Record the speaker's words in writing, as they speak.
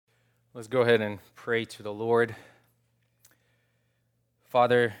Let's go ahead and pray to the Lord.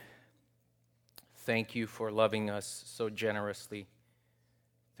 Father, thank you for loving us so generously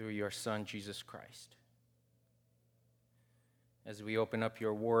through your Son, Jesus Christ. As we open up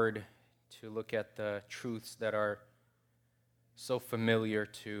your word to look at the truths that are so familiar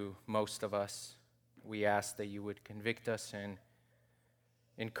to most of us, we ask that you would convict us and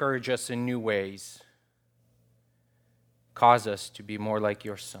encourage us in new ways. Cause us to be more like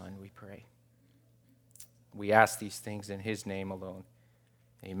your Son, we pray. We ask these things in his name alone.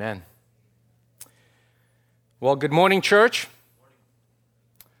 Amen. Well, good morning, church.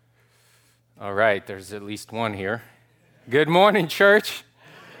 All right, there's at least one here. Good morning, church.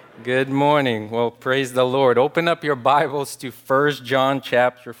 Good morning. Well, praise the Lord. Open up your Bibles to 1 John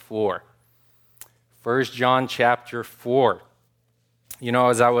chapter 4. 1 John chapter 4. You know,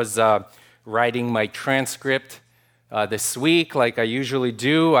 as I was writing my transcript this week, like I usually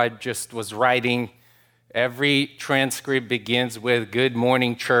do, I just was writing. Every transcript begins with, "Good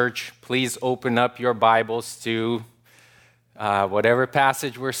morning, church. Please open up your Bibles to whatever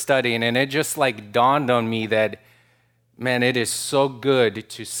passage we're studying." And it just like dawned on me that, man, it is so good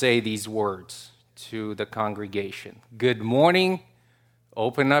to say these words to the congregation. Good morning.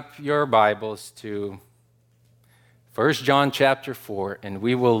 Open up your Bibles to 1 John chapter 4, and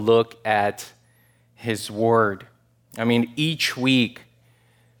we will look at his word. I mean, each week,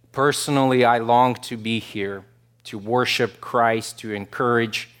 personally, I long to be here, to worship Christ, to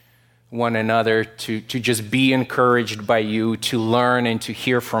encourage one another, to just be encouraged by you, to learn and to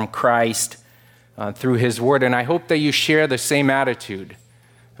hear from Christ through his word. And I hope that you share the same attitude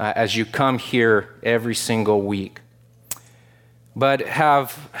as you come here every single week. But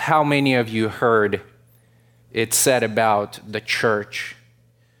how many of you heard it said about the church?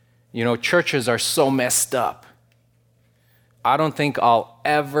 You know, churches are so messed up. I don't think I'll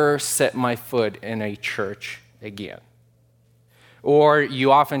ever set my foot in a church again. Or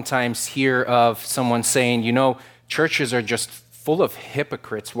you oftentimes hear of someone saying, you know, churches are just full of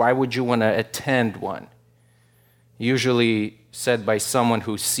hypocrites. Why would you want to attend one? Usually said by someone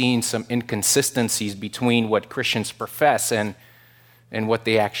who's seen some inconsistencies between what Christians profess and what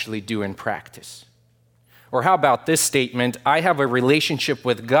they actually do in practice. Or how about this statement? I have a relationship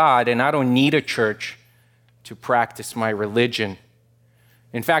with God and I don't need a church to practice my religion.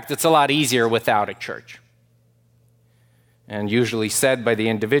 In fact, it's a lot easier without a church. And usually said by the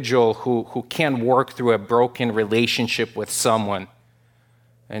individual who can't work through a broken relationship with someone.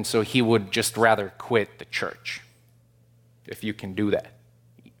 And so he would just rather quit the church, if you can do that.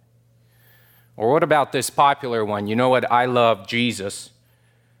 Or what about this popular one? You know what? I love Jesus.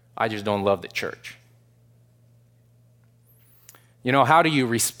 I just don't love the church. You know, how do you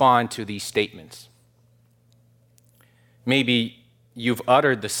respond to these statements? Maybe you've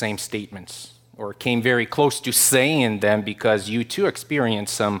uttered the same statements or came very close to saying them because you too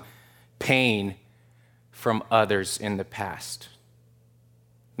experienced some pain from others in the past.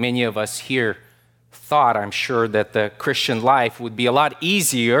 Many of us here thought, I'm sure, that the Christian life would be a lot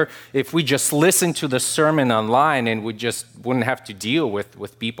easier if we just listened to the sermon online and we just wouldn't have to deal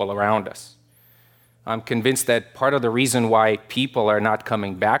with people around us. I'm convinced that part of the reason why people are not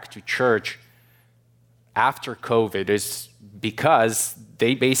coming back to church after COVID is because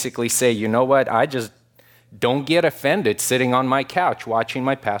they basically say, you know what, I just don't get offended sitting on my couch watching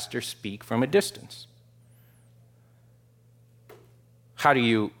my pastor speak from a distance. How do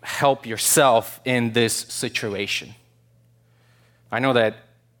you help yourself in this situation? I know that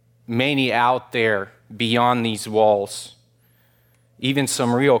many out there beyond these walls, even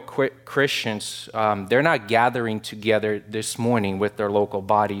some real Christians, they're not gathering together this morning with their local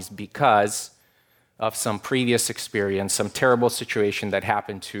bodies because of some previous experience, some terrible situation that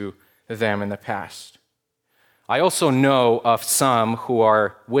happened to them in the past. I also know of some who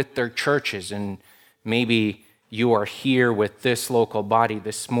are with their churches, and maybe you are here with this local body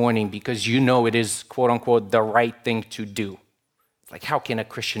this morning because you know it is, quote unquote, the right thing to do. Like, how can a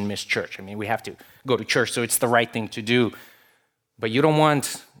Christian miss church? I mean, we have to go to church, so it's the right thing to do. But you don't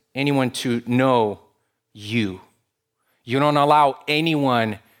want anyone to know you. You don't allow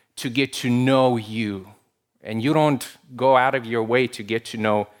anyone to get to know you. And you don't go out of your way to get to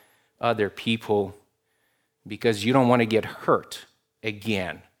know other people because you don't want to get hurt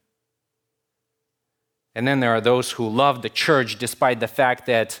again. And then there are those who love the church despite the fact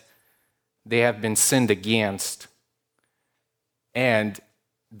that they have been sinned against and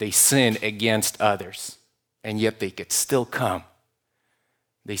they sin against others, and yet they could still come.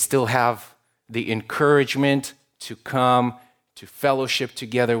 They still have the encouragement to come to fellowship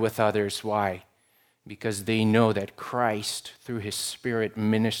together with others. Why? because they know that Christ, through his Spirit,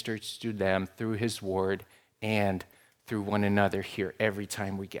 ministers to them through his word and through one another here every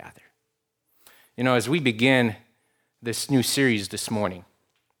time we gather. You know, as we begin this new series this morning,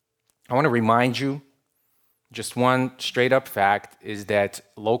 I want to remind you, just one straight up fact is that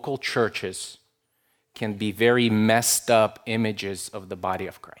local churches can be very messed up images of the body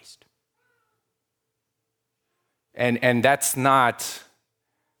of Christ. And that's not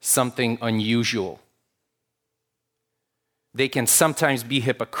something unusual. They can sometimes be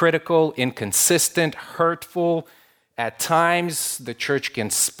hypocritical, inconsistent, hurtful. At times, the church can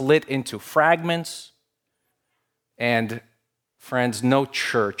split into fragments. And friends, no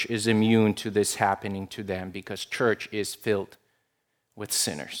church is immune to this happening to them because church is filled with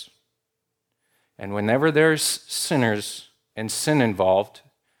sinners. And whenever there's sinners and sin involved,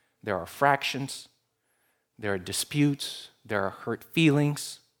 there are fractions, there are disputes, there are hurt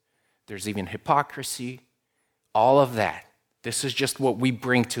feelings, there's even hypocrisy, all of that. This is just what we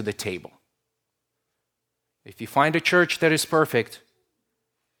bring to the table. If you find a church that is perfect,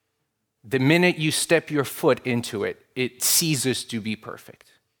 the minute you step your foot into it, it ceases to be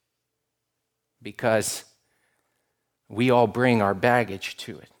perfect. Because we all bring our baggage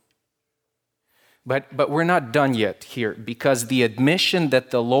to it. But we're not done yet here, because the admission that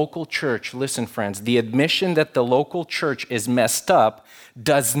the local church, listen friends, the admission that the local church is messed up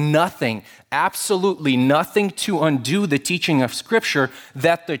does nothing, absolutely nothing to undo the teaching of Scripture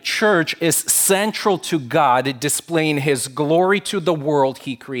that the church is central to God, displaying his glory to the world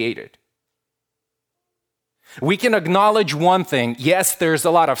he created. We can acknowledge one thing. Yes, there's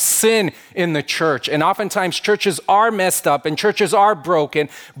a lot of sin in the church, and oftentimes churches are messed up and churches are broken,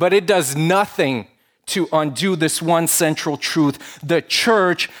 but it does nothing to undo this one central truth. The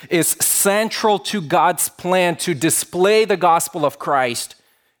church is central to God's plan to display the gospel of Christ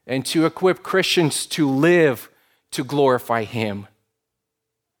and to equip Christians to live to glorify him.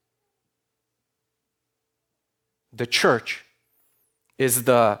 The church is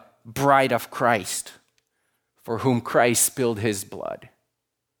the bride of Christ, for whom Christ spilled his blood.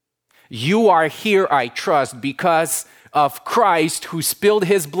 You are here, I trust, because of Christ who spilled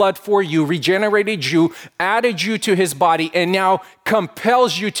his blood for you, regenerated you, added you to his body, and now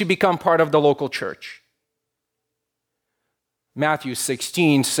compels you to become part of the local church. Matthew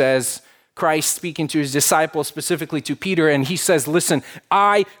 16 says, Christ speaking to his disciples, specifically to Peter, and he says, listen,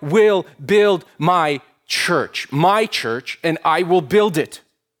 I will build my church, and I will build it.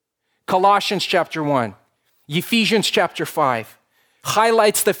 Colossians chapter 1. Ephesians chapter 5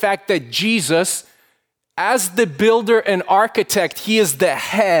 highlights the fact that Jesus, as the builder and architect, he is the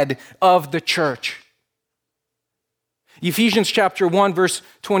head of the church. Ephesians chapter 1, verse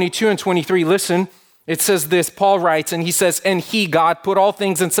 22 and 23, listen, it says this, Paul writes, and he says, and he, God, put all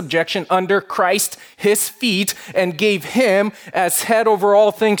things in subjection under Christ, his feet, and gave him as head over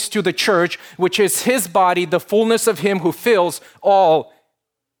all things to the church, which is his body, the fullness of him who fills all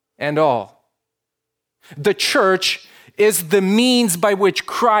and all. The church is the means by which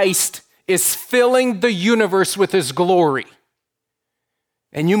Christ is filling the universe with his glory.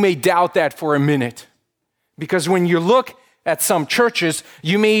 And you may doubt that for a minute, because when you look at some churches,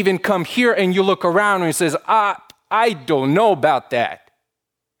 you may even come here and you look around and it says, I don't know about that.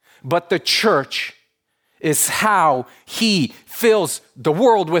 But the church is how he fills the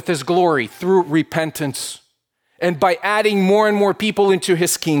world with his glory through repentance and by adding more and more people into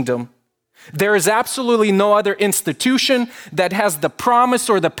his kingdom. There is absolutely no other institution that has the promise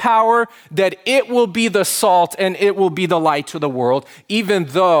or the power that it will be the salt and it will be the light to the world, even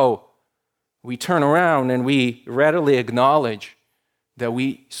though we turn around and we readily acknowledge that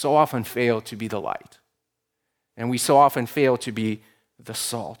we so often fail to be the light. And we so often fail to be the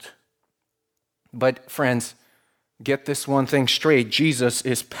salt. But friends, get this one thing straight. Jesus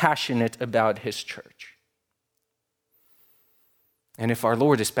is passionate about his church. And if our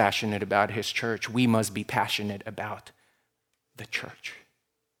Lord is passionate about his church, we must be passionate about the church.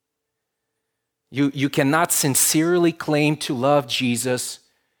 You cannot sincerely claim to love Jesus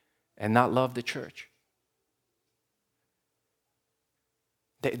and not love the church.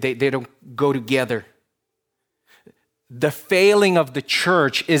 They don't go together. The failing of the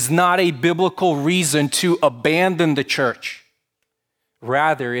church is not a biblical reason to abandon the church.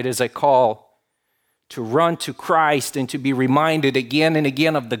 Rather, it is a call to run to Christ and to be reminded again and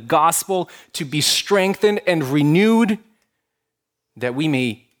again of the gospel, to be strengthened and renewed, that we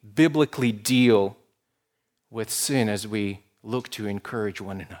may biblically deal with sin as we look to encourage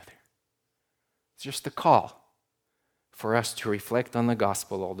one another. It's just a call for us to reflect on the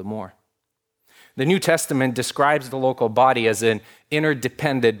gospel all the more. The New Testament describes the local body as an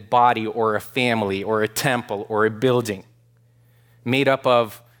interdependent body or a family or a temple or a building made up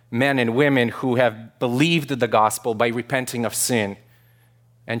of men and women who have believed the gospel by repenting of sin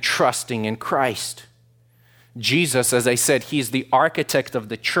and trusting in Christ. Jesus, as I said, he's the architect of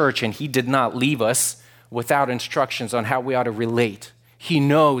the church, and he did not leave us without instructions on how we ought to relate. He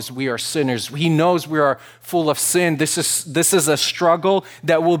knows we are sinners. He knows we are full of sin. This is a struggle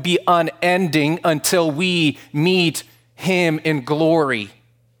that will be unending until we meet him in glory.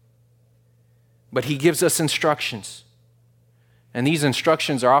 But he gives us instructions. And these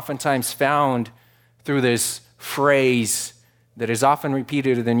instructions are oftentimes found through this phrase that is often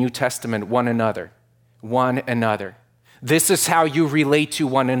repeated in the New Testament, one another. One another. This is how you relate to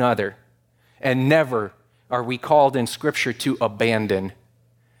one another. And never are we called in Scripture to abandon,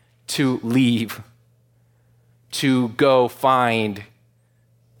 to leave, to go find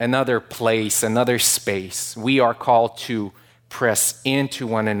another place, another space. We are called to press into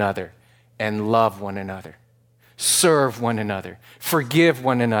one another and love one another, serve one another, forgive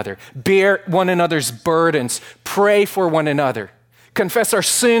one another, bear one another's burdens, pray for one another, confess our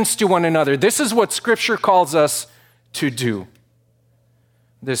sins to one another. This is what Scripture calls us to do.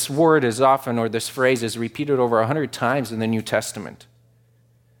 This word is often, or this phrase is repeated over 100 times in the New Testament.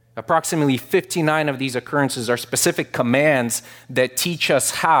 Approximately 59 of these occurrences are specific commands that teach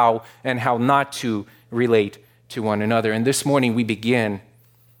us how and how not to relate to one another. And this morning we begin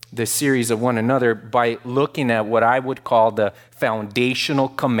this series of one another by looking at what I would call the foundational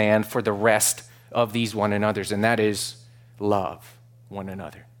command for the rest of these one another's, and that is love one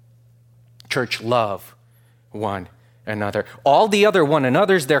another. Church, love one another. All the other one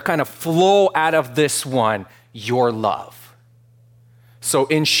another's, they're kind of flow out of this one, your love. So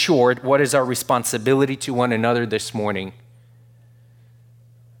in short, what is our responsibility to one another this morning?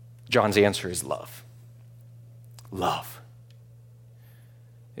 John's answer is love. Love.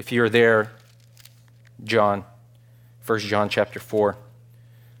 If you're there, John, 1 John chapter 4,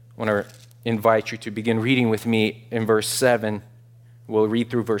 I want to invite you to begin reading with me in verse 7. We'll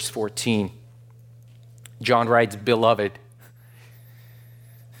read through verse 14. John writes, "Beloved,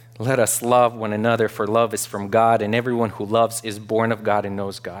 let us love one another, for love is from God, and everyone who loves is born of God and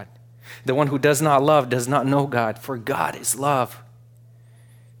knows God. The one who does not love does not know God, for God is love.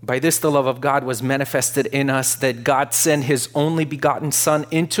 By this the love of God was manifested in us, that God sent his only begotten Son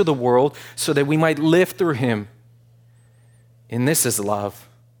into the world so that we might live through him. And this is love,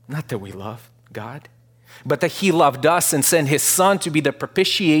 not that we love God, but that he loved us and sent his Son to be the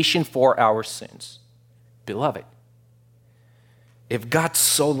propitiation for our sins. Beloved, if God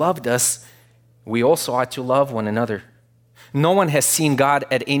so loved us, we also ought to love one another. No one has seen God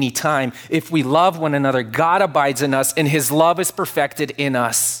at any time. If we love one another, God abides in us, and his love is perfected in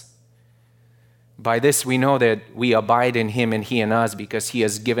us. By this we know that we abide in him and he in us, because he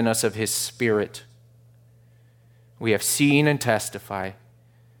has given us of his Spirit. We have seen and testify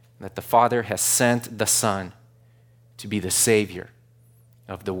that the Father has sent the Son to be the Savior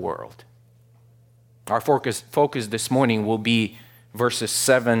of the world." Our focus this morning will be verses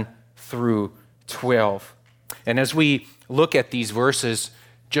 7 through 12. And as we look at these verses,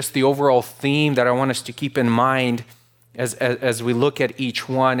 just the overall theme that I want us to keep in mind as we look at each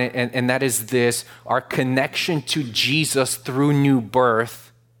one, and that is this: our connection to Jesus through new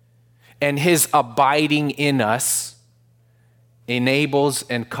birth and his abiding in us enables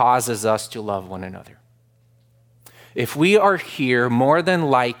and causes us to love one another. If we are here, more than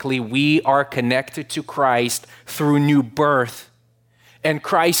likely we are connected to Christ through new birth, and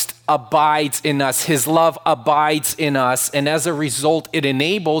Christ abides in us. His love abides in us, and as a result, it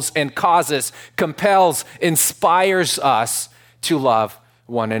enables and causes, compels, inspires us to love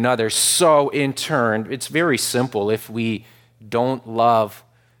one another. So in turn, it's very simple. If we don't love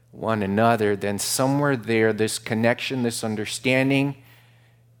one another, then somewhere there, this connection, this understanding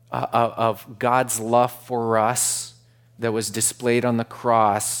of God's love for us that was displayed on the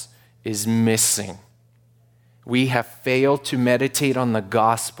cross is missing. We have failed to meditate on the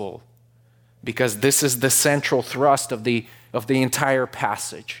gospel, because this is the central thrust of the entire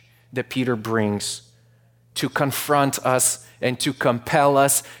passage that Peter brings to confront us and to compel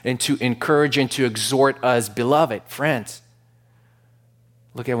us and to encourage and to exhort us. Beloved friends,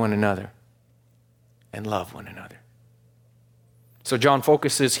 look at one another and love one another. So John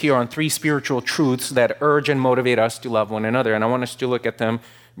focuses here on three spiritual truths that urge and motivate us to love one another. And I want us to look at them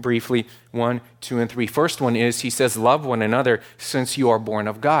briefly, 1, 2, and 3. First one is, he says, love one another since you are born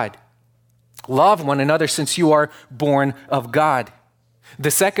of God. Love one another since you are born of God.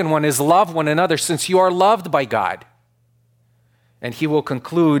 The second one is, love one another since you are loved by God. And he will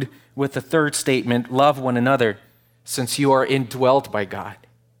conclude with the third statement, love one another since you are indwelt by God.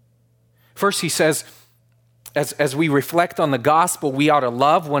 First, he says, as we reflect on the gospel, we ought to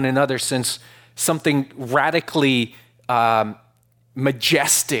love one another since something radically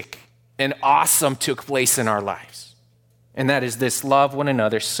majestic and awesome took place in our lives. And that is this: love one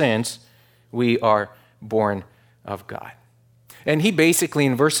another since we are born of God. And he basically,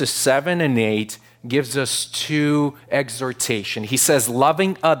 in verses 7 and 8, gives us two exhortations. He says,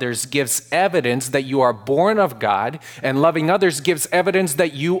 loving others gives evidence that you are born of God, and loving others gives evidence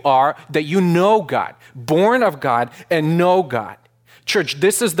that you know God, born of God and know God. Church,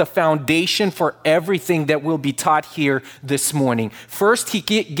 this is the foundation for everything that will be taught here this morning. First, he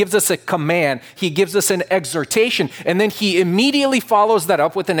gives us a command. He gives us an exhortation, and then he immediately follows that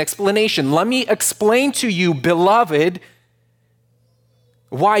up with an explanation. Let me explain to you, beloved,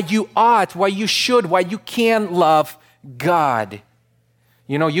 why you ought, why you should, why you can love God.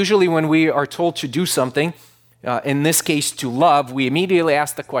 You know, usually when we are told to do something, in this case to love, we immediately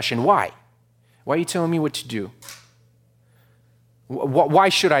ask the question, why? Why are you telling me what to do? Why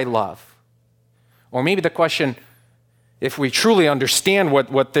should I love? Or maybe the question, if we truly understand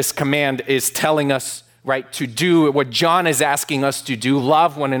what this command is telling us, right, to do, what John is asking us to do,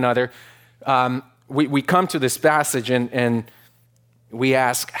 love one another, we come to this passage and we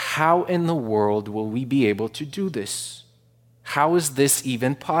ask, how in the world will we be able to do this? How is this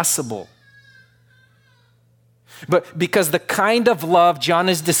even possible? But because the kind of love John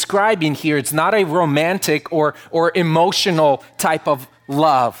is describing here, it's not a romantic or emotional type of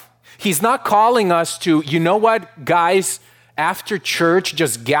love. He's not calling us to, you know what, guys, after church,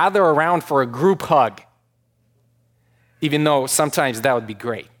 just gather around for a group hug. Even though sometimes that would be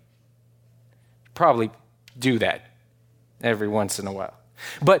great. Probably do that every once in a while.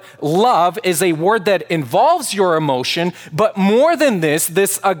 But love is a word that involves your emotion, but more than this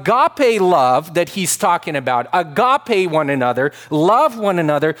agape love that he's talking about, agape one another, love one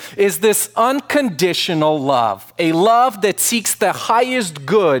another, is this unconditional love, a love that seeks the highest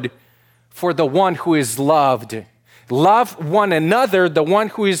good for the one who is loved. Love one another, the one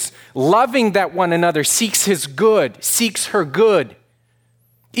who is loving that one another seeks his good, seeks her good,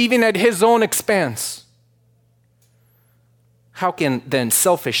 even at his own expense. How can then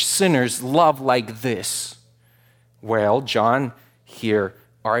selfish sinners love like this? Well, John here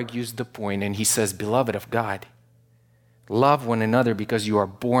argues the point, and he says, beloved of God, love one another because you are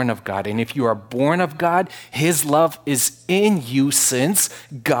born of God. And if you are born of God, his love is in you since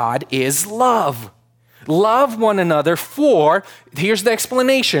God is love. Love one another for, here's the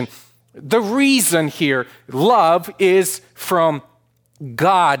explanation. The reason here, love is from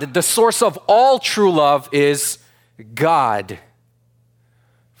God. The source of all true love is God.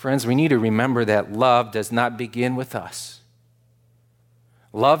 Friends, we need to remember that love does not begin with us.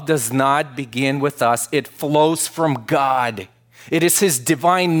 Love does not begin with us. It flows from God. It is his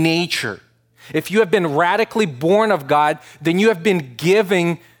divine nature. If you have been radically born of God, then you have been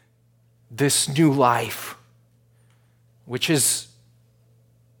given this new life, which is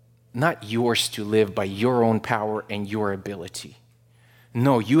not yours to live by your own power and your ability.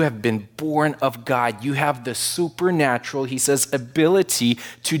 No, you have been born of God. You have the supernatural, he says, ability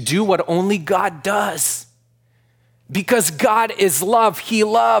to do what only God does. Because God is love, he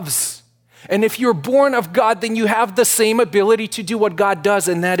loves. And if you're born of God, then you have the same ability to do what God does,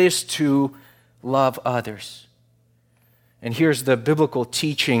 and that is to love others. And here's the biblical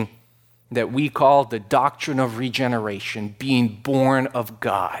teaching that we call the doctrine of regeneration, being born of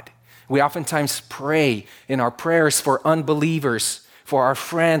God. We oftentimes pray in our prayers for unbelievers, for our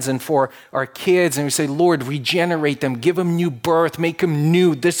friends and for our kids. And we say, Lord, regenerate them, give them new birth, make them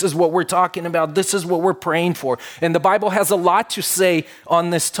new. This is what we're talking about. This is what we're praying for. And the Bible has a lot to say on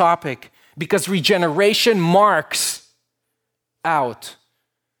this topic because regeneration marks out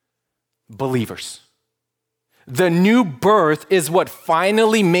believers. The new birth is what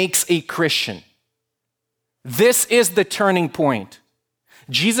finally makes a Christian. This is the turning point.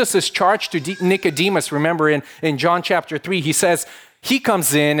 Jesus is charged to Nicodemus. Remember in John chapter 3, he says, he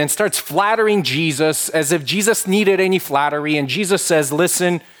comes in and starts flattering Jesus as if Jesus needed any flattery. And Jesus says,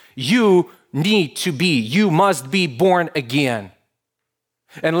 listen, you must be born again.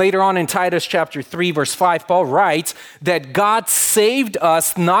 And later on in Titus chapter 3, verse 5, Paul writes that God saved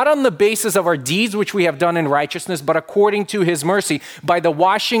us not on the basis of our deeds, which we have done in righteousness, but according to his mercy, by the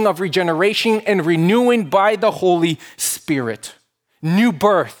washing of regeneration and renewing by the Holy Spirit. New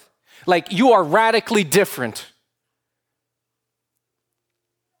birth. Like you are radically different.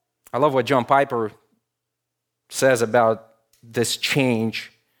 I love what John Piper says about this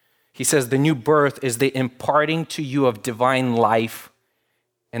change. He says, the new birth is the imparting to you of divine life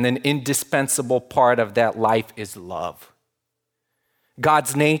And an indispensable part of that life is love.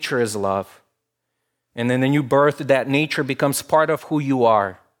 God's nature is love. And in the new birth, that nature becomes part of who you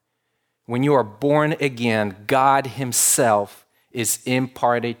are. When you are born again, God himself is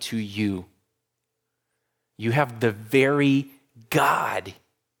imparted to you. You have the very God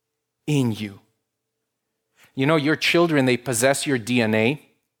in you. You know, your children, they possess your DNA.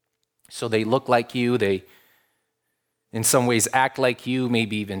 So they look like you. They, in some ways, act like you,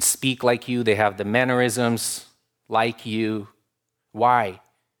 maybe even speak like you. They have the mannerisms like you. Why?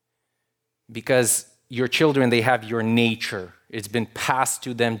 Because your children, they have your nature. It's been passed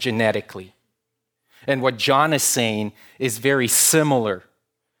to them genetically. And what John is saying is very similar.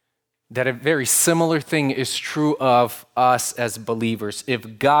 That a very similar thing is true of us as believers.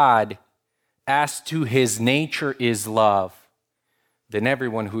 If God, as to his nature, is love, then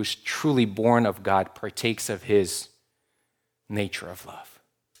everyone who's truly born of God partakes of his nature of love.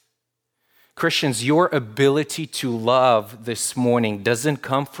 Christians, your ability to love this morning doesn't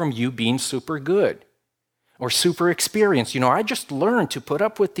come from you being super good or super experienced. I just learned to put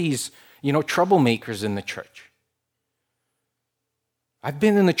up with these, troublemakers in the church. I've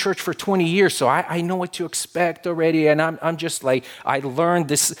been in the church for 20 years, so I know what to expect already, and I'm just like, I learned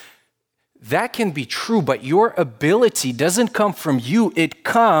this. That can be true, but your ability doesn't come from you. It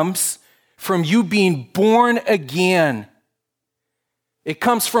comes from you being born again. It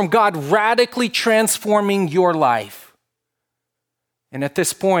comes from God radically transforming your life. And at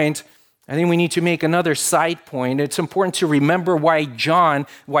this point, I think we need to make another side point. It's important to remember why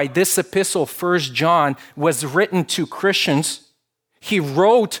this epistle, 1 John, was written to Christians. He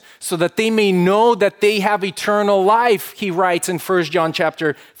wrote so that they may know that they have eternal life, he writes in 1 John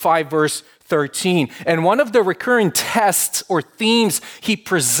chapter 5, verse 13. And one of the recurring tests or themes he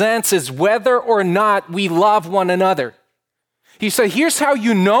presents is whether or not we love one another. He said, here's how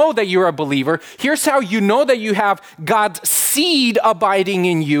you know that you're a believer. Here's how you know that you have God's seed abiding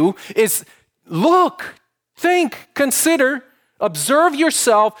in you is look, think, consider, observe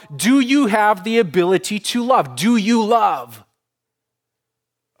yourself. Do you have the ability to love? Do you love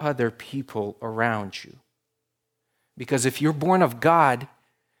other people around you? Because if you're born of God,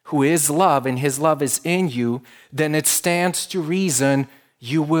 who is love, and his love is in you, then it stands to reason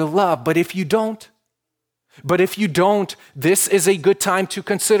you will love. But if you don't, this is a good time to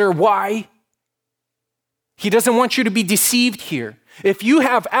consider why. He doesn't want you to be deceived here. If you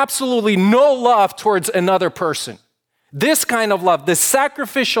have absolutely no love towards another person, this kind of love, the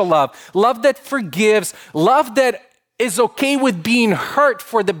sacrificial love that forgives, love that is okay with being hurt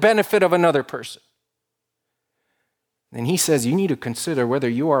for the benefit of another person, then he says you need to consider whether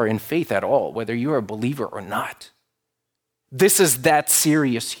you are in faith at all, whether you are a believer or not. This is that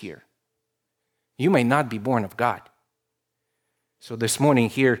serious here. You may not be born of God. So this morning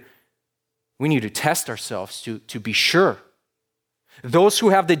here, we need to test ourselves to be sure. Those who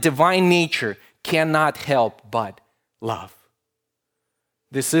have the divine nature cannot help but love.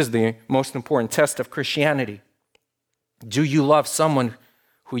 This is the most important test of Christianity. Do you love someone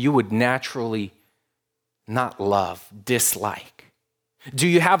who you would naturally not love, dislike? Do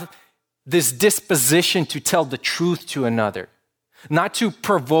you have this disposition to tell the truth to another, not to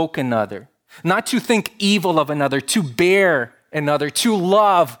provoke another, not to think evil of another, to bear another, to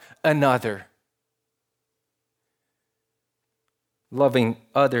love another? Loving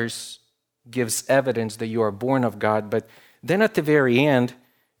others gives evidence that you are born of God, but then at the very end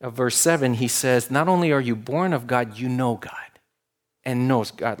of verse 7, he says, not only are you born of God, you know God and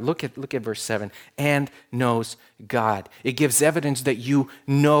knows God. Look at verse 7, and knows God. It gives evidence that you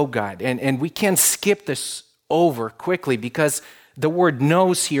know God. And we can't skip this over quickly because the word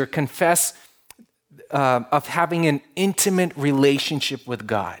knows here confess of having an intimate relationship with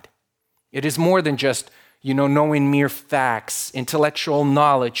God. It is more than just, knowing mere facts, intellectual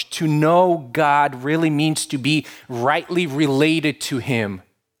knowledge. To know God really means to be rightly related to him.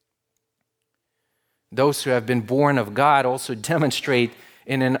 Those who have been born of God also demonstrate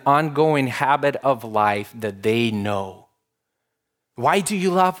in an ongoing habit of life that they know. Why do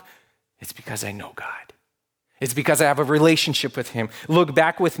you love? It's because I know God. It's because I have a relationship with him. Look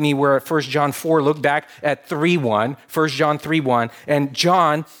back with me. We're at 1 John 4. Look back at 3:1, 1 John 3:1. And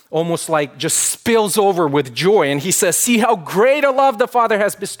John almost like just spills over with joy. And he says, see how great a love the Father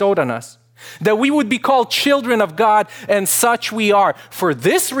has bestowed on us, that we would be called children of God, and such we are. For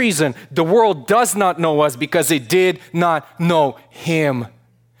this reason, the world does not know us, because it did not know him.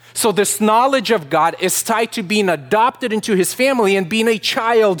 So this knowledge of God is tied to being adopted into his family and being a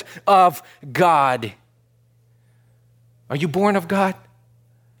child of God. Are you born of God?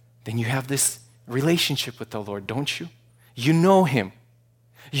 Then you have this relationship with the Lord, don't you? You know him.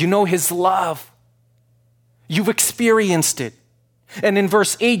 You know his love. You've experienced it. And in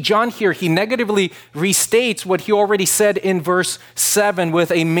verse 8, John here, he negatively restates what he already said in verse 7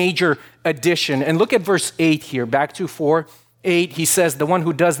 with a major addition. And look at verse 8 here, back to 4:8. He says, the one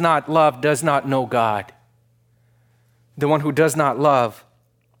who does not love does not know God. The one who does not love.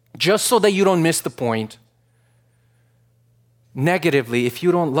 Just so that you don't miss the point, negatively, if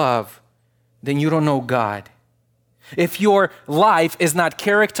you don't love, then you don't know God. If your life is not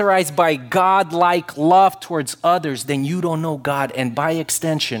characterized by God-like love towards others, then you don't know God. And by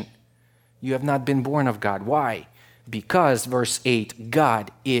extension, you have not been born of God. Why? Because, verse 8,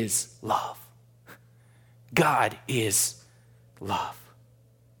 God is love. God is love.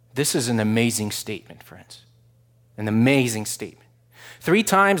 This is an amazing statement, friends. An amazing statement. 3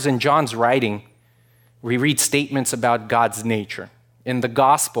 times in John's writing, we read statements about God's nature. In the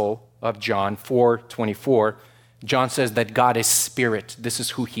Gospel of John 4:24, John says that God is spirit. This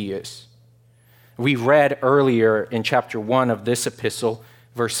is who he is. We read earlier in chapter 1 of this epistle,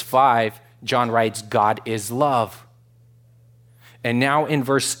 verse 5, John writes, God is love. And now in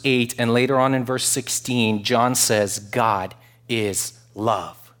verse 8 and later on in verse 16, John says, God is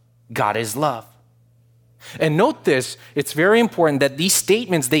love. God is love. And note this, it's very important that these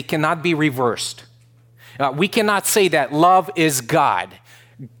statements, they cannot be reversed. We cannot say that love is God.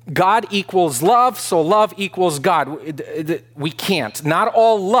 God equals love, so love equals God. We can't. Not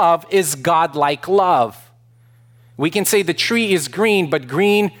all love is God-like love. We can say the tree is green, but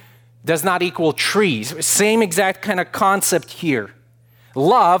green does not equal trees. Same exact kind of concept here.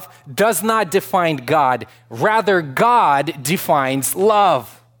 Love does not define God. Rather, God defines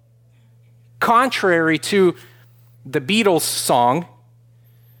love. Contrary to the Beatles song,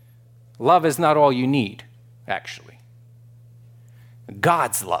 love is not all you need, actually.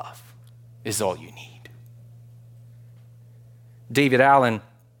 God's love is all you need. David Allen,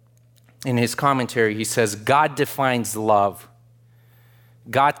 in his commentary, he says, God defines love.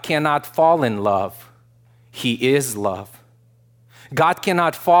 God cannot fall in love. He is love. God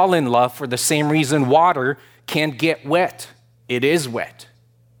cannot fall in love for the same reason water can't get wet. It is wet.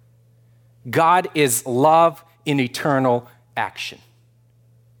 God is love in eternal action.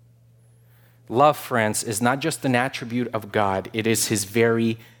 Love, friends, is not just an attribute of God, it is his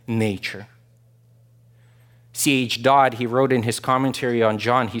very nature. C.H. Dodd, he wrote in his commentary on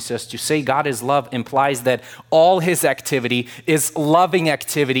John, he says, to say God is love implies that all his activity is loving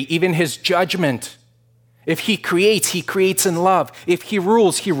activity, even his judgment. If he creates in love. If he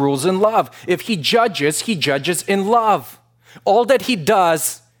rules in love. If he judges in love. All that he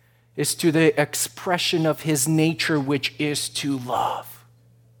does is to the expression of his nature, which is to love.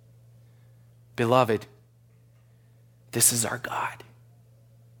 Beloved, this is our God.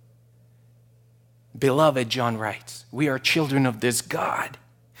 Beloved, John writes, we are children of this God.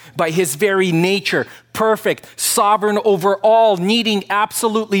 By his very nature, perfect, sovereign over all, needing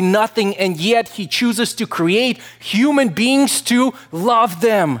absolutely nothing, and yet he chooses to create human beings to love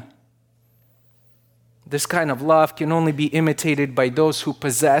them. This kind of love can only be imitated by those who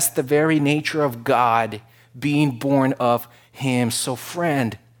possess the very nature of God, being born of him. So,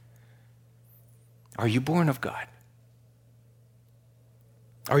 friend, are you born of God?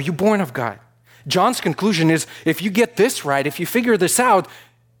 Are you born of God? John's conclusion is, if you get this right, if you figure this out,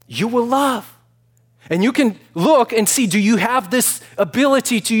 you will love. And you can look and see, do you have this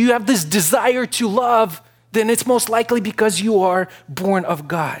ability, do you have this desire to love? Then it's most likely because you are born of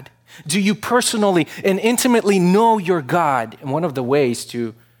God. Do you personally and intimately know your God? And one of the ways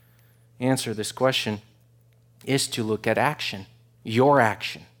to answer this question is to look at action, your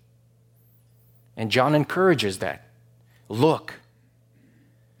action. And John encourages that. Look,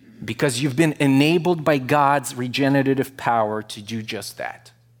 because you've been enabled by God's regenerative power to do just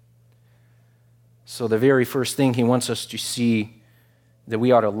that. So the very first thing he wants us to see, that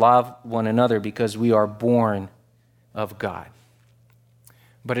we ought to love one another because we are born of God.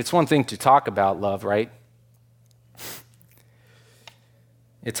 But it's one thing to talk about love, right?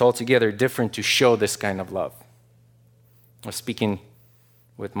 It's altogether different to show this kind of love. I was speaking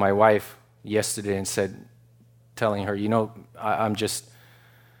with my wife yesterday and telling her, I'm just,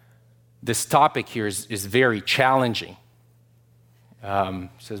 this topic here is very challenging.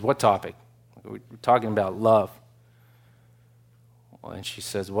 Says, what topic? We're talking about love. Well, and she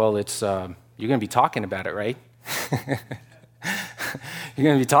says, well, it's you're going to be talking about it, right? You're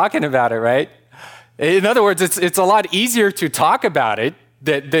going to be talking about it, right? In other words, it's a lot easier to talk about it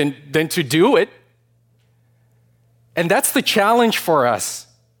than to do it. And that's the challenge for us.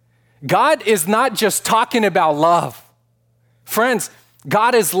 God is not just talking about love. Friends,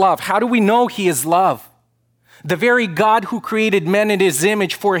 God is love. How do we know he is love? The very God who created men in his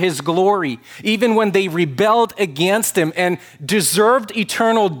image for his glory, even when they rebelled against him and deserved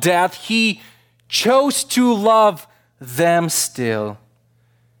eternal death, he chose to love them still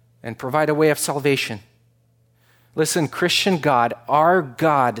and provide a way of salvation. Listen, Christian God, our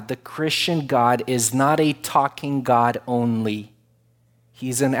God, the Christian God, is not a talking God only.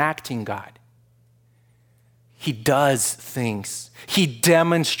 He's an acting God. He does things. He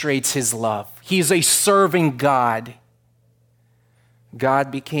demonstrates his love. He's a serving God. God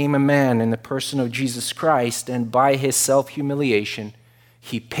became a man in the person of Jesus Christ, and by his self-humiliation,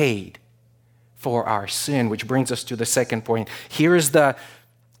 he paid for our sin, which brings us to the second point.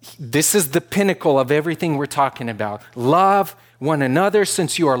 This is the pinnacle of everything we're talking about. Love one another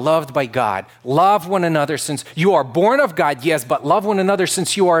since you are loved by God. Love one another since you are born of God, yes, but love one another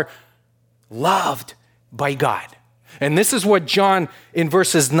since you are loved by God. And this is what John in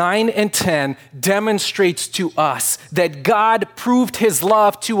verses 9 and 10 demonstrates to us, that God proved his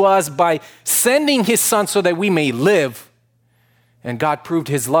love to us by sending his son so that we may live. And God proved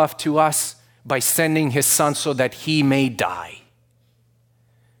his love to us by sending his son so that he may die.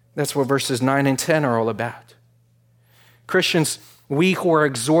 That's what verses 9 and 10 are all about. Christians, we who are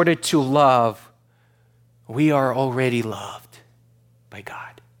exhorted to love, we are already loved by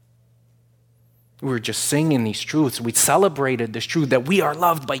God. We were just singing these truths. We celebrated this truth that we are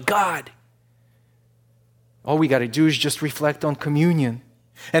loved by God. All we got to do is just reflect on communion.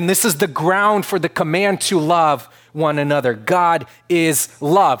 And this is the ground for the command to love one another. God is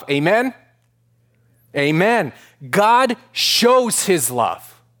love. Amen? Amen. God shows his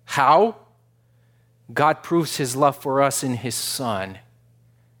love. How? God proves his love for us in his Son.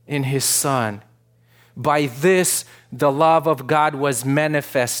 In his Son. By this, the love of God was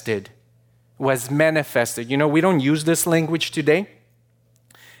manifested. You know, we don't use this language today.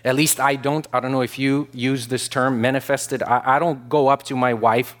 At least I don't. I don't know if you use this term, manifested. I don't go up to my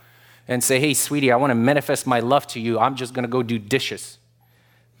wife and say, hey, sweetie, I want to manifest my love to you. I'm just going to go do dishes.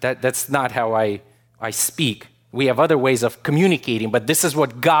 That's not how I speak. We have other ways of communicating, but this is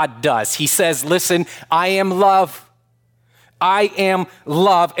what God does. He says, listen, I am love. I am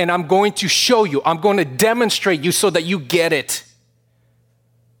love, and I'm going to show you. I'm going to demonstrate you so that you get it.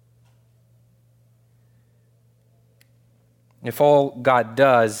 If all God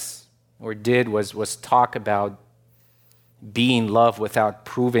does or did was talk about being love without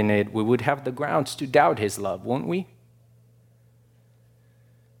proving it, we would have the grounds to doubt his love, won't we?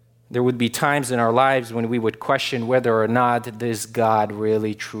 There would be times in our lives when we would question whether or not this God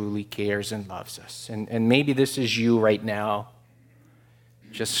really, truly cares and loves us. And maybe this is you right now,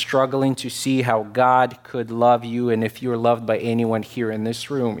 just struggling to see how God could love you, and if you're loved by anyone here in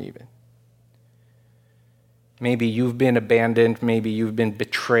this room even. Maybe you've been abandoned, maybe you've been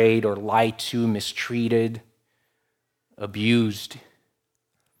betrayed or lied to, mistreated, abused,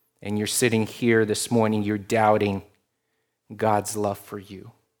 and you're sitting here this morning, you're doubting God's love for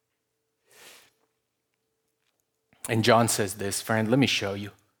you. And John says this, friend, let me show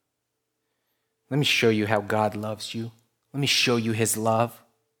you. Let me show you how God loves you. Let me show you his love.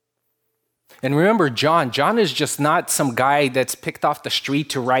 And remember, John is just not some guy that's picked off the street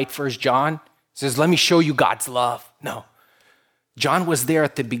to write 1 John. He says, let me show you God's love. No. John was there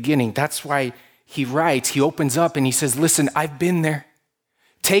at the beginning. That's why he writes, he opens up and he says, listen, I've been there.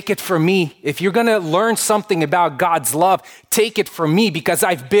 Take it from me. If you're going to learn something about God's love, take it from me because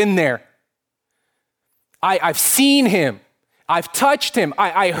I've been there. I've seen him. I've touched him.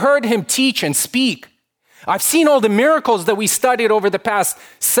 I heard him teach and speak. I've seen all the miracles that we studied over the past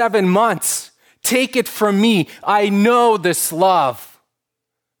 7 months. Take it from me. I know this love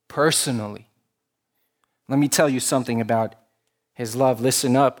personally. Let me tell you something about his love.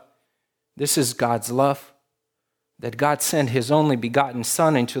 Listen up. This is God's love, that God sent his only begotten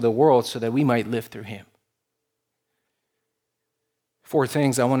Son into the world so that we might live through him. 4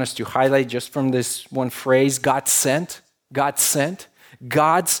 things I want us to highlight just from this one phrase, God sent. God sent.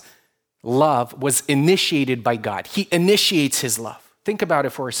 God's love was initiated by God. He initiates his love. Think about it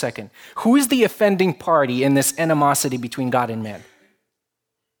for a second. Who is the offending party in this animosity between God and man?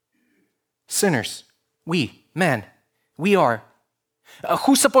 Sinners. We, men. We are.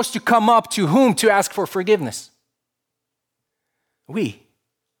 Who's supposed to come up to whom to ask for forgiveness? We.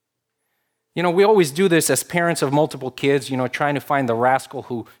 You know, we always do this as parents of multiple kids, trying to find the rascal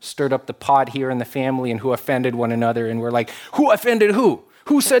who stirred up the pot here in the family and who offended one another. And we're like, who offended who?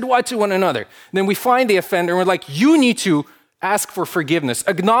 Who said what to one another? And then we find the offender and we're like, you need to ask for forgiveness.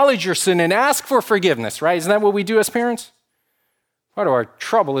 Acknowledge your sin and ask for forgiveness, right? Isn't that what we do as parents? Part of our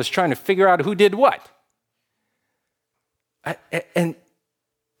trouble is trying to figure out who did what. And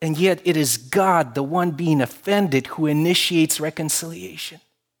And yet it is God, the one being offended, who initiates reconciliation.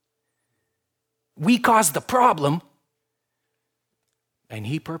 We cause the problem, and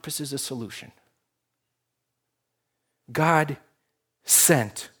he purposes a solution. God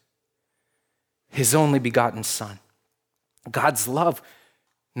sent his only begotten Son. God's love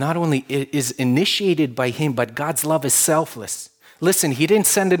not only is initiated by him, but God's love is selfless. Listen, he didn't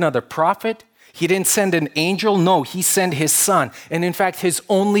send another prophet. He didn't send an angel. No, he sent his Son. And in fact, his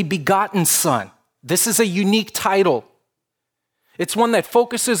only begotten Son. This is a unique title. It's one that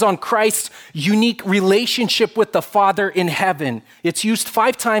focuses on Christ's unique relationship with the Father in heaven. It's used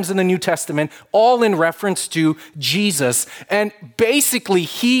 5 times in the New Testament, all in reference to Jesus. And basically,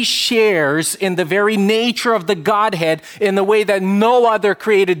 he shares in the very nature of the Godhead in the way that no other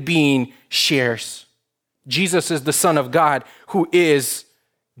created being shares. Jesus is the Son of God who is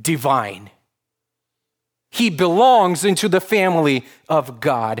divine. He belongs into the family of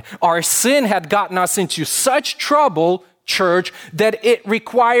God. Our sin had gotten us into such trouble, church, that it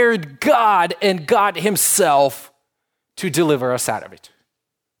required God and God himself to deliver us out of it.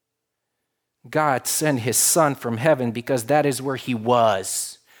 God sent his Son from heaven because that is where he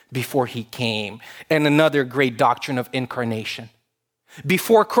was before he came. And another great doctrine of incarnation.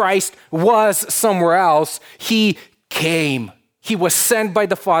 Before Christ was somewhere else, he came. He was sent by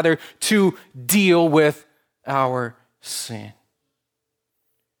the Father to deal with our sin.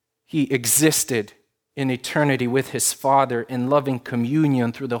 He existed in eternity with his Father in loving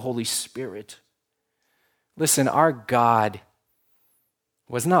communion through the Holy Spirit. Listen, our God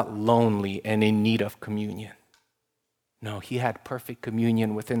was not lonely and in need of communion. No, he had perfect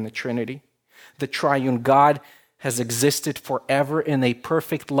communion within the Trinity. The triune God has existed forever in a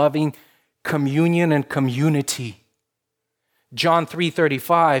perfect loving communion and community. John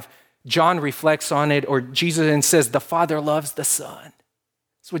 3:35, John reflects on it, or Jesus, and says, the Father loves the Son.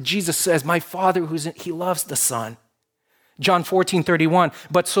 That's what Jesus says, my Father, he loves the Son. John 14:31,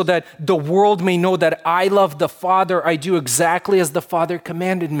 but so that the world may know that I love the Father, I do exactly as the Father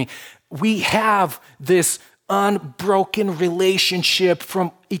commanded me. We have this unbroken relationship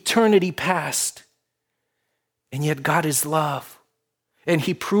from eternity past. And yet God is love. And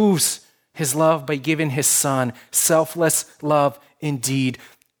he proves his love by giving his Son, selfless love indeed.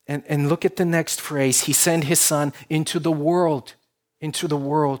 And look at the next phrase. He sent his Son into the world. Into the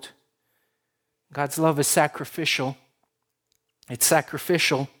world. God's love is sacrificial. It's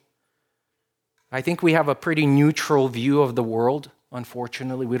sacrificial. I think we have a pretty neutral view of the world,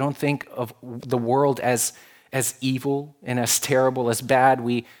 unfortunately. We don't think of the world as evil and as terrible, as bad.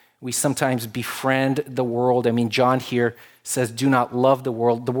 We sometimes befriend the world. I mean, John here says, do not love the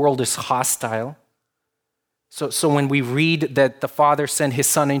world. The world is hostile. So when we read that the Father sent his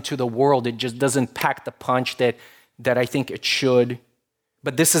Son into the world, it just doesn't pack the punch that I think it should.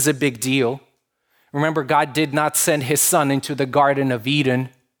 But this is a big deal. Remember, God did not send his Son into the Garden of Eden.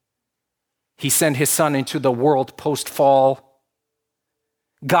 He sent his Son into the world post-fall.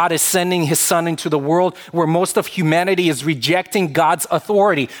 God is sending his Son into the world where most of humanity is rejecting God's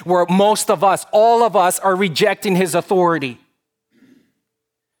authority, where most of us, all of us, are rejecting his authority.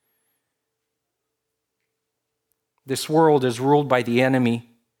 This world is ruled by the enemy,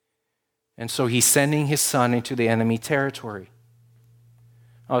 and so he's sending his Son into the enemy territory.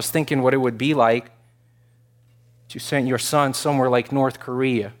 I was thinking what it would be like to send your son somewhere like North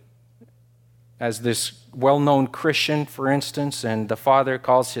Korea as this well-known Christian, for instance, and the father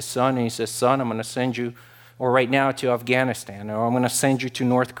calls his son and he says, son, I'm going to send you, or right now to Afghanistan, or I'm going to send you to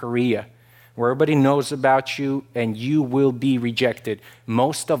North Korea, where everybody knows about you and you will be rejected.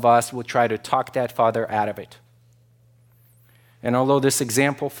 Most of us will try to talk that father out of it. And although this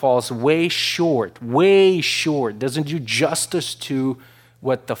example falls way short, doesn't do justice to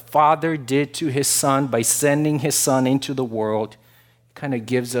what the Father did to his Son by sending his Son into the world, kind of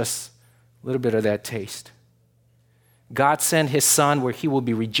gives us a little bit of that taste. God sent his Son where he will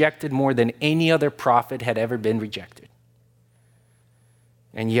be rejected more than any other prophet had ever been rejected.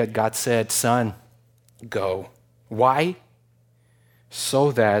 And yet God said, Son, go. Why?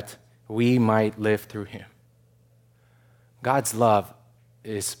 So that we might live through him. God's love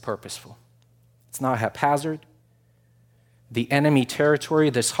is purposeful. It's not haphazard. The enemy territory,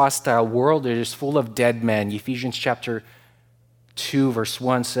 this hostile world, it is full of dead men. Ephesians chapter 2 verse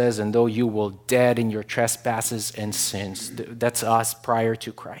 1 says, and though you were dead in your trespasses and sins. That's us prior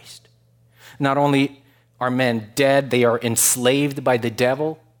to Christ. Not only are men dead, they are enslaved by the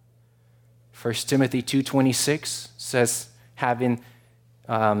devil. 1 Timothy 2:26 says, having,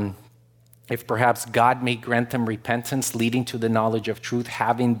 if perhaps God may grant them repentance, leading to the knowledge of truth,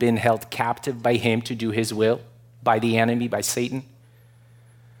 having been held captive by him to do his will, by the enemy, by Satan.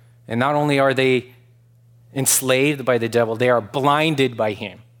 And not only are they enslaved by the devil, they are blinded by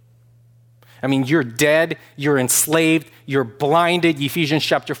him. I mean, you're dead, you're enslaved, you're blinded. Ephesians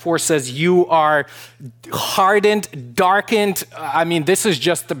chapter 4 says you are hardened, darkened. I mean, this is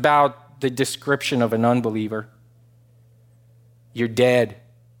just about the description of an unbeliever. You're dead.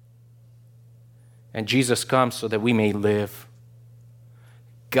 And Jesus comes so that we may live.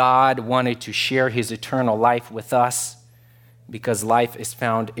 God wanted to share his eternal life with us because life is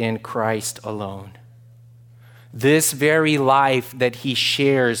found in Christ alone. This very life that he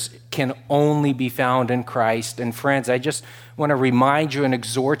shares can only be found in Christ. And friends, I just want to remind you and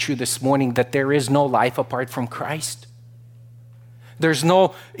exhort you this morning that there is no life apart from Christ. There's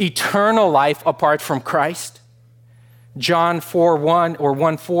no eternal life apart from Christ. John 4:1 or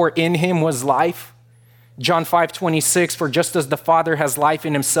 1:4, in him was life. John 5:26, for just as the Father has life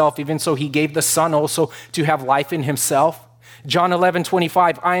in himself, even so he gave the Son also to have life in himself. John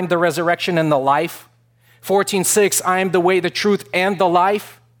 11:25, I am the resurrection and the life. 14:6, I am the way, the truth, and the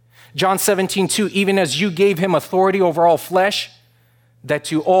life. John 17:2, even as you gave him authority over all flesh, that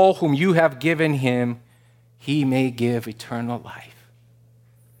to all whom you have given him, he may give eternal life.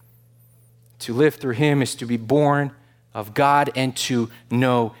 To live through him is to be born of God and to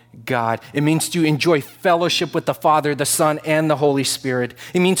know God. It means to enjoy fellowship with the Father, the Son, and the Holy Spirit.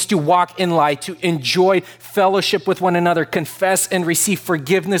 It means to walk in light, to enjoy fellowship with one another, confess and receive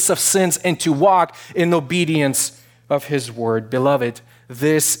forgiveness of sins, and to walk in obedience of his word. Beloved,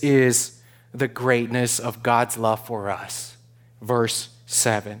 this is the greatness of God's love for us. Verse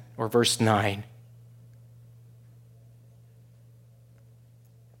 7 or verse 9.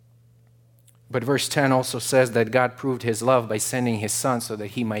 But verse 10 also says that God proved his love by sending his Son so that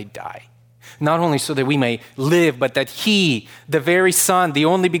he might die. Not only so that we may live, but that he, the very Son, the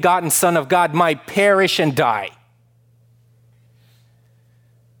only begotten Son of God, might perish and die.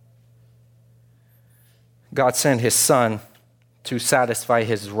 God sent his Son to satisfy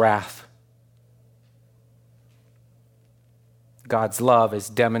his wrath. God's love is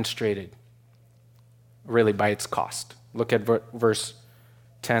demonstrated really by its cost. Look at verse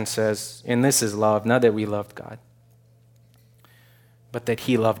 10 says, and this is love, not that we loved God, but that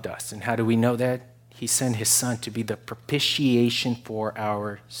he loved us. And how do we know that? He sent his Son to be the propitiation for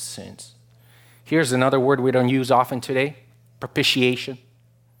our sins. Here's another word we don't use often today, propitiation.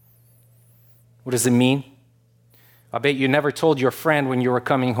 What does it mean? I bet you never told your friend when you were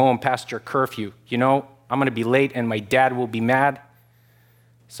coming home past your curfew, you know, I'm going to be late and my dad will be mad,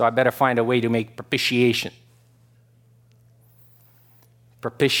 so I better find a way to make propitiation.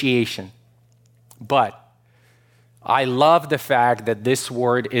 Propitiation. But I love the fact that this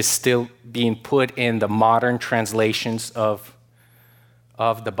word is still being put in the modern translations of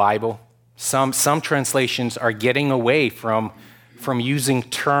the Bible. Some translations are getting away from using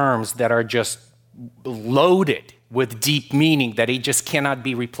terms that are just loaded with deep meaning, that it just cannot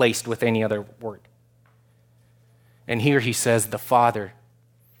be replaced with any other word. And here he says the Father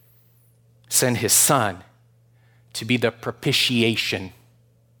sent his Son to be the propitiation.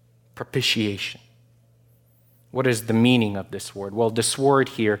 Propitiation. What is the meaning of this word? Well, this word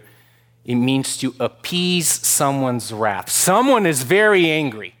here, it means to appease someone's wrath. Someone is very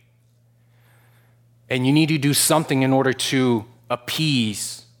angry, and you need to do something in order to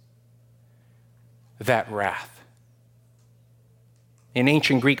appease that wrath. In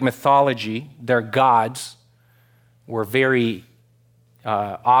ancient Greek mythology, their gods were very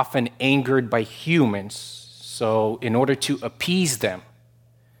often angered by humans. So in order to appease them,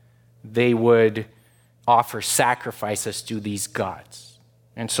 they would offer sacrifices to these gods.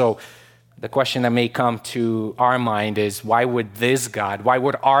 And so the question that may come to our mind is, why would this God, why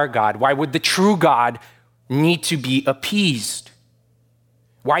would our God, why would the true God need to be appeased?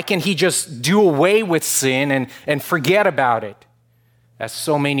 Why can't he just do away with sin and forget about it, as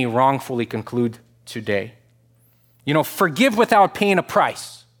so many wrongfully conclude today? You know, forgive without paying a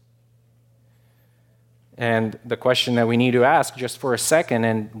price. And the question that we need to ask just for a second,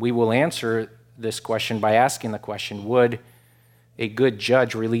 and we will answer this question by asking the question, would a good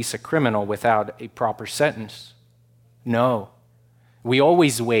judge release a criminal without a proper sentence? No. We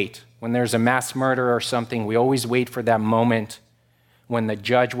always wait. When there's a mass murder or something, we always wait for that moment when the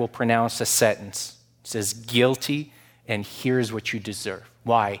judge will pronounce a sentence. It says, guilty, and here's what you deserve.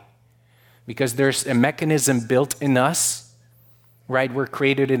 Why? Because there's a mechanism built in us, right? We're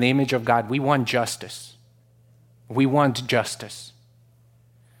created in the image of God. We want justice. We want justice.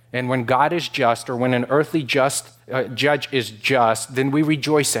 And when God is just, or when an earthly judge is just, then we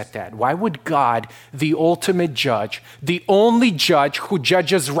rejoice at that. Why would God, the ultimate judge, the only judge who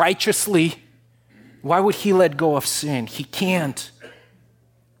judges righteously, why would he let go of sin? He can't.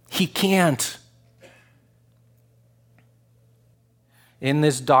 He can't. In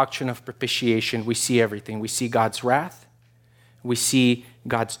this doctrine of propitiation, we see everything. We see God's wrath. We see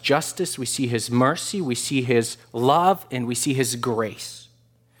God's justice. We see his mercy. We see his love. And we see his grace.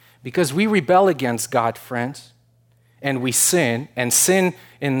 Because we rebel against God, friends, and we sin. And sin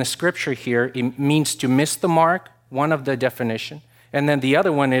in the scripture here, it means to miss the mark, one of the definition. And then the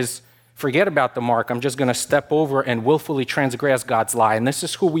other one is forget about the mark. I'm just going to step over and willfully transgress God's law. And this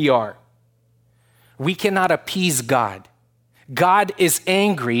is who we are. We cannot appease God. God is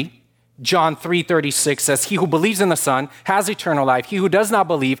angry. John 3:36 says, he who believes in the Son has eternal life. He who does not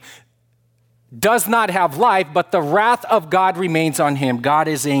believe does not have life, but the wrath of God remains on him. God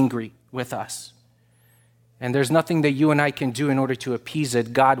is angry with us. And there's nothing that you and I can do in order to appease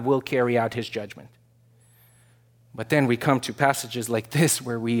it. God will carry out his judgment. But then we come to passages like this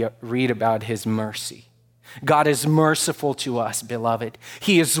where we read about his mercy. God is merciful to us, beloved.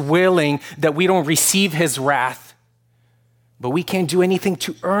 He is willing that we don't receive his wrath. But we can't do anything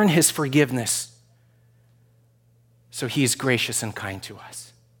to earn his forgiveness. So he is gracious and kind to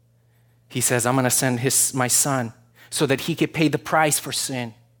us. He says, I'm going to send my son so that he could pay the price for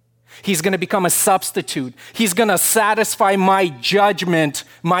sin. He's going to become a substitute. He's going to satisfy my judgment,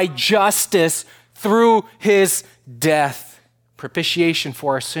 my justice through his death. Propitiation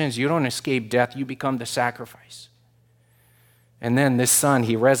for our sins. You don't escape death. You become the sacrifice. And then this son,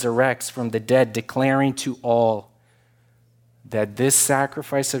 he resurrects from the dead, declaring to all that this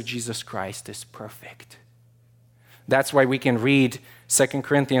sacrifice of Jesus Christ is perfect. That's why we can read 2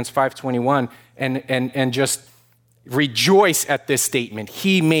 Corinthians 5:21 and just rejoice at this statement.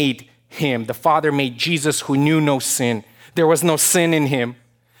 He made him, the Father made Jesus who knew no sin. There was no sin in him,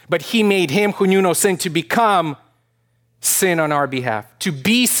 but he made him who knew no sin to become sin on our behalf, to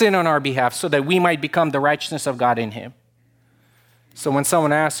be sin on our behalf so that we might become the righteousness of God in him. So when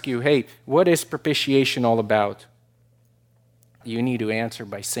someone asks you, hey, what is propitiation all about? You need to answer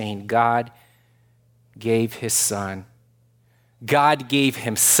by saying, God gave his son. God gave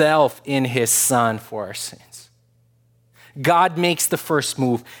himself in his son for our sins. God makes the first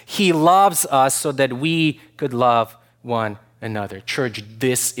move. He loves us so that we could love one another. Church,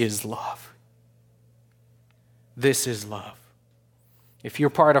 this is love. This is love. If you're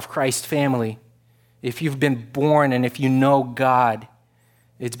part of Christ's family, if you've been born and if you know God,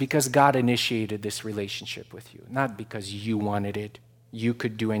 it's because God initiated this relationship with you, not because you wanted it. You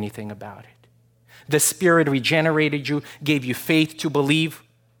could do anything about it. The Spirit regenerated you, gave you faith to believe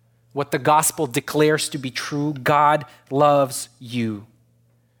what the gospel declares to be true. God loves you.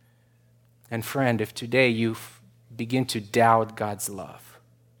 And friend, if today you begin to doubt God's love,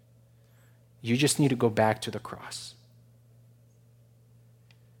 you just need to go back to the cross.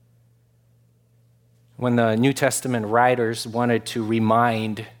 When the New Testament writers wanted to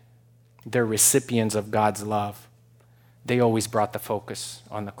remind their recipients of God's love, they always brought the focus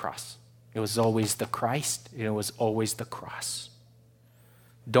on the cross. It was always the Christ. It was always the cross.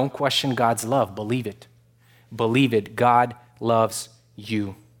 Don't question God's love. Believe it. Believe it. God loves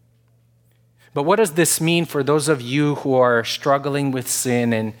you. But what does this mean for those of you who are struggling with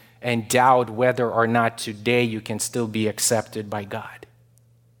sin and doubt whether or not today you can still be accepted by God?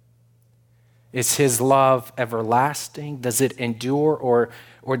 Is his love everlasting? Does it endure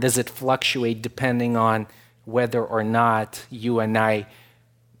or does it fluctuate depending on whether or not you and I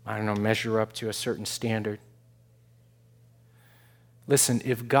measure up to a certain standard? Listen,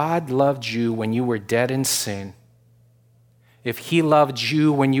 if God loved you when you were dead in sin, if he loved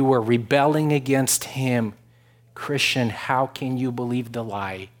you when you were rebelling against him, Christian, how can you believe the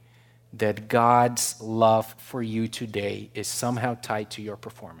lie that God's love for you today is somehow tied to your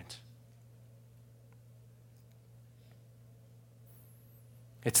performance?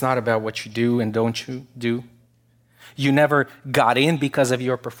 It's not about what you do and don't you do. You never got in because of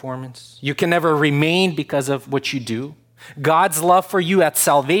your performance. You can never remain because of what you do. God's love for you at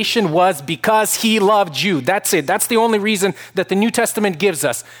salvation was because he loved you. That's it. That's the only reason that the New Testament gives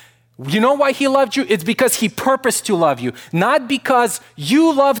us. You know why he loved you? It's because he purposed to love you. Not because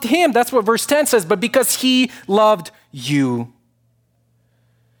you loved him. That's what verse 10 says, but because he loved you.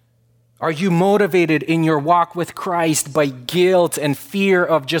 Are you motivated in your walk with Christ by guilt and fear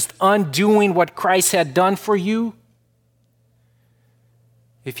of just undoing what Christ had done for you?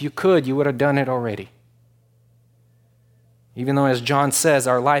 If you could, you would have done it already. Even though, as John says,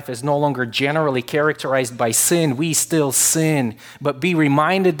 our life is no longer generally characterized by sin, we still sin. But be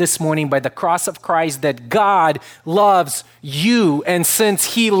reminded this morning by the cross of Christ that God loves you. And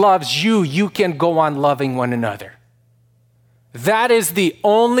since he loves you, you can go on loving one another. That is the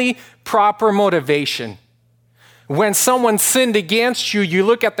only proper motivation. When someone sinned against you, you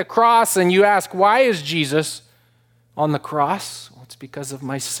look at the cross and you ask, why is Jesus on the cross? Well, it's because of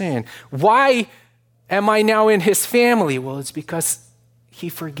my sin. Why am I now in his family? Well, it's because he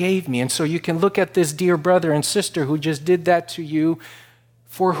forgave me. And so you can look at this dear brother and sister who just did that to you,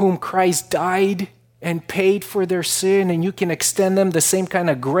 for whom Christ died and paid for their sin, and you can extend them the same kind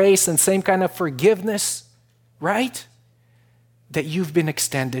of grace and same kind of forgiveness, right? That you've been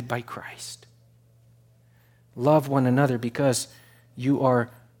extended by Christ. Love one another because you are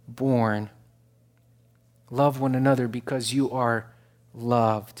born. Love one another because you are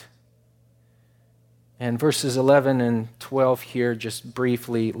loved. And verses 11 and 12 here, just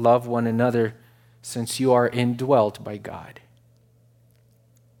briefly, love one another since you are indwelt by God.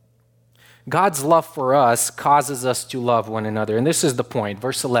 God's love for us causes us to love one another. And this is the point.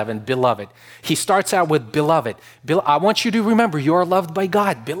 Verse 11, beloved. He starts out with beloved. I want you to remember you are loved by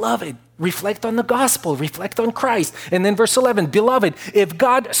God. Beloved. Reflect on the gospel. Reflect on Christ. And then verse 11, beloved, if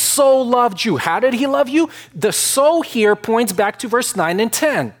God so loved you, how did he love you? The so here points back to verse 9 and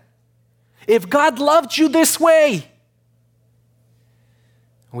 10. If God loved you this way,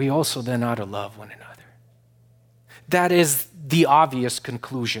 we also then ought to love one another. That is the obvious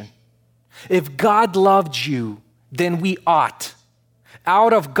conclusion. If God loved you, then we ought,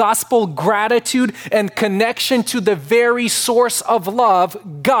 out of gospel gratitude and connection to the very source of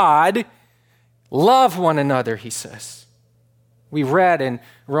love, God, love one another, he says. We read in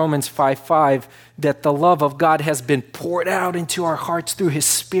Romans 5:5 that the love of God has been poured out into our hearts through his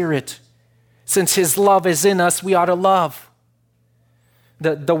Spirit. Since his love is in us, we ought to love.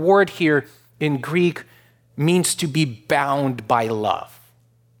 The word here in Greek means to be bound by love.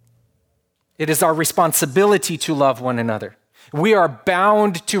 It is our responsibility to love one another. We are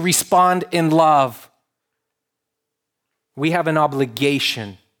bound to respond in love. We have an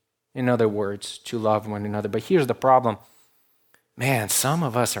obligation, in other words, to love one another. But here's the problem. Man, some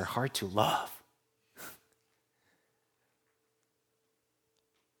of us are hard to love.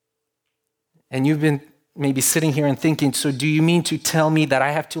 And you've been maybe sitting here and thinking, so do you mean to tell me that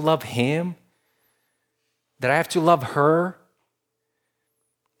I have to love him? That I have to love her?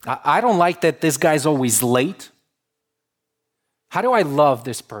 I don't like that this guy's always late. How do I love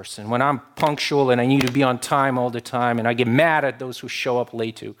this person when I'm punctual and I need to be on time all the time, and I get mad at those who show up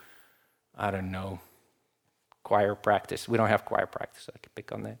late to, I don't know, choir practice? We don't have choir practice, so I can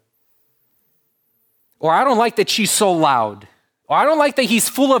pick on that. Or I don't like that she's so loud. Or I don't like that he's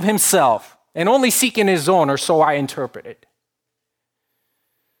full of himself and only seeking his own, or so I interpret it.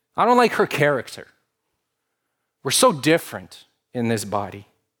 I don't like her character. We're so different in this body.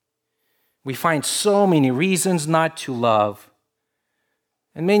 We find so many reasons not to love,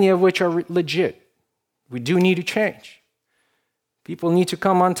 and many of which are legit. We do need to change. People need to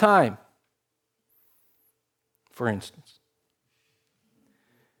come on time, for instance.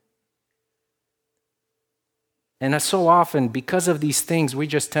 And so often, because of these things, we're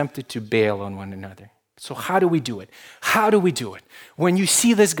just tempted to bail on one another. So how do we do it? How do we do it? When you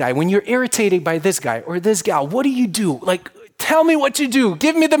see this guy, when you're irritated by this guy or this gal, what do? Like, tell me what to do.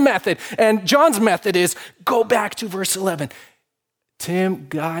 Give me the method. And John's method is go back to verse 11. Tim,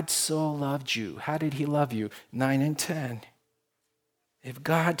 God so loved you. How did he love you? 9 and 10. If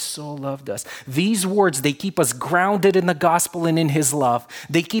God so loved us. These words, they keep us grounded in the gospel and in his love.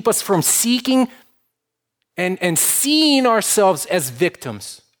 They keep us from seeking and seeing ourselves as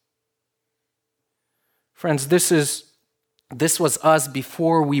victims. Friends, this was us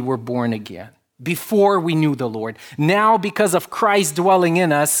before we were born again, before we knew the Lord. Now, because of Christ dwelling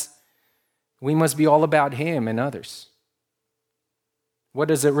in us, we must be all about him and others. What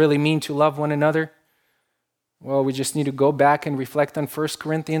does it really mean to love one another? Well, we just need to go back and reflect on 1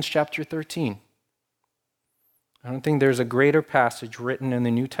 Corinthians chapter 13. I don't think there's a greater passage written in the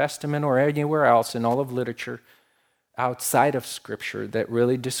New Testament or anywhere else in all of literature outside of Scripture that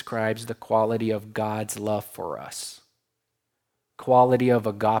really describes the quality of God's love for us. Quality of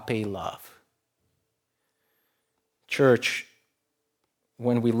agape love. Church,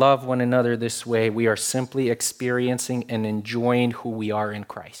 when we love one another this way, we are simply experiencing and enjoying who we are in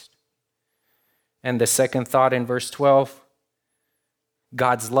Christ. And the second thought in verse 12,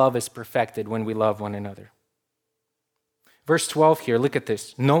 God's love is perfected when we love one another. Verse 12 here, look at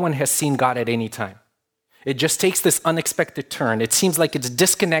this. No one has seen God at any time. It just takes this unexpected turn. It seems like it's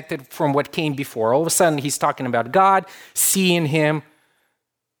disconnected from what came before. All of a sudden, he's talking about God, seeing him.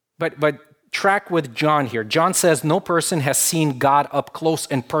 But track with John here. John says no person has seen God up close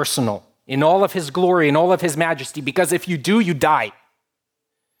and personal in all of his glory, in all of his majesty, because if you do, you die.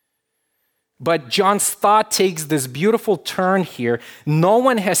 But John's thought takes this beautiful turn here. No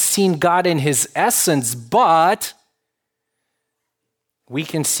one has seen God in his essence, but we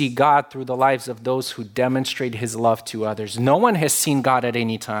can see God through the lives of those who demonstrate his love to others. No one has seen God at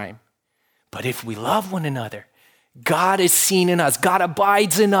any time. But if we love one another, God is seen in us. God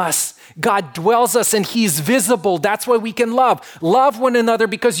abides in us. God dwells us and he's visible. That's why we can love. Love one another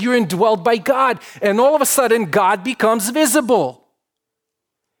because you're indwelled by God. And all of a sudden, God becomes visible.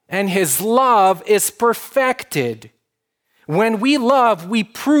 And his love is perfected. When we love, we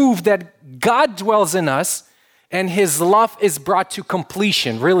prove that God dwells in us and his love is brought to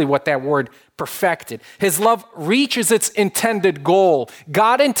completion. Really what that word perfected. His love reaches its intended goal.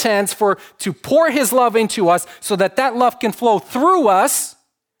 God intends to pour his love into us so that that love can flow through us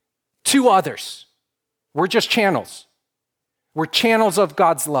to others. We're just channels. We're channels of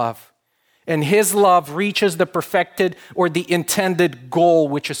God's love. And his love reaches the perfected or the intended goal,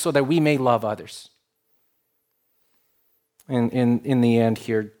 which is so that we may love others. And in the end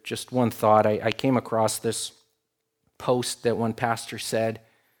here, just one thought. I came across this post that one pastor said.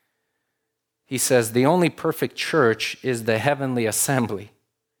 He says, the only perfect church is the heavenly assembly.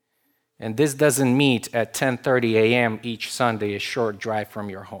 And this doesn't meet at 10:30 a.m. each Sunday, a short drive from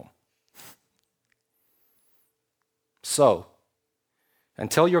your home. So,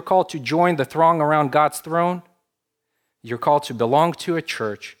 until you're called to join the throng around God's throne, you're called to belong to a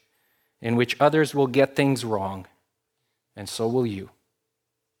church in which others will get things wrong, and so will you.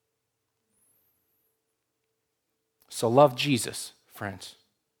 So love Jesus, friends,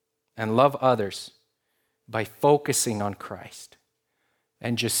 and love others by focusing on Christ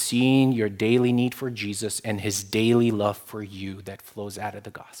and just seeing your daily need for Jesus and his daily love for you that flows out of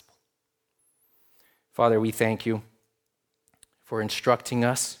the gospel. Father, we thank you for instructing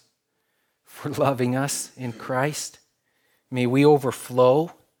us, for loving us in Christ. May we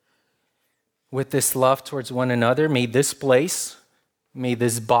overflow with this love towards one another. May this place, may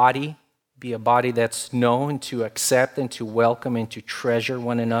this body be a body that's known to accept and to welcome and to treasure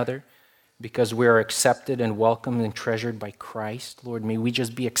one another because we are accepted and welcomed and treasured by Christ. Lord, may we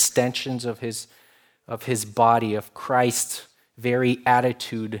just be extensions of his body, of Christ's very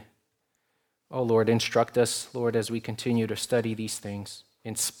attitude. Oh Lord, instruct us, Lord, as we continue to study these things.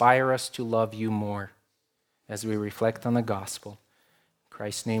 Inspire us to love you more as we reflect on the gospel. In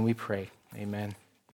Christ's name we pray. Amen.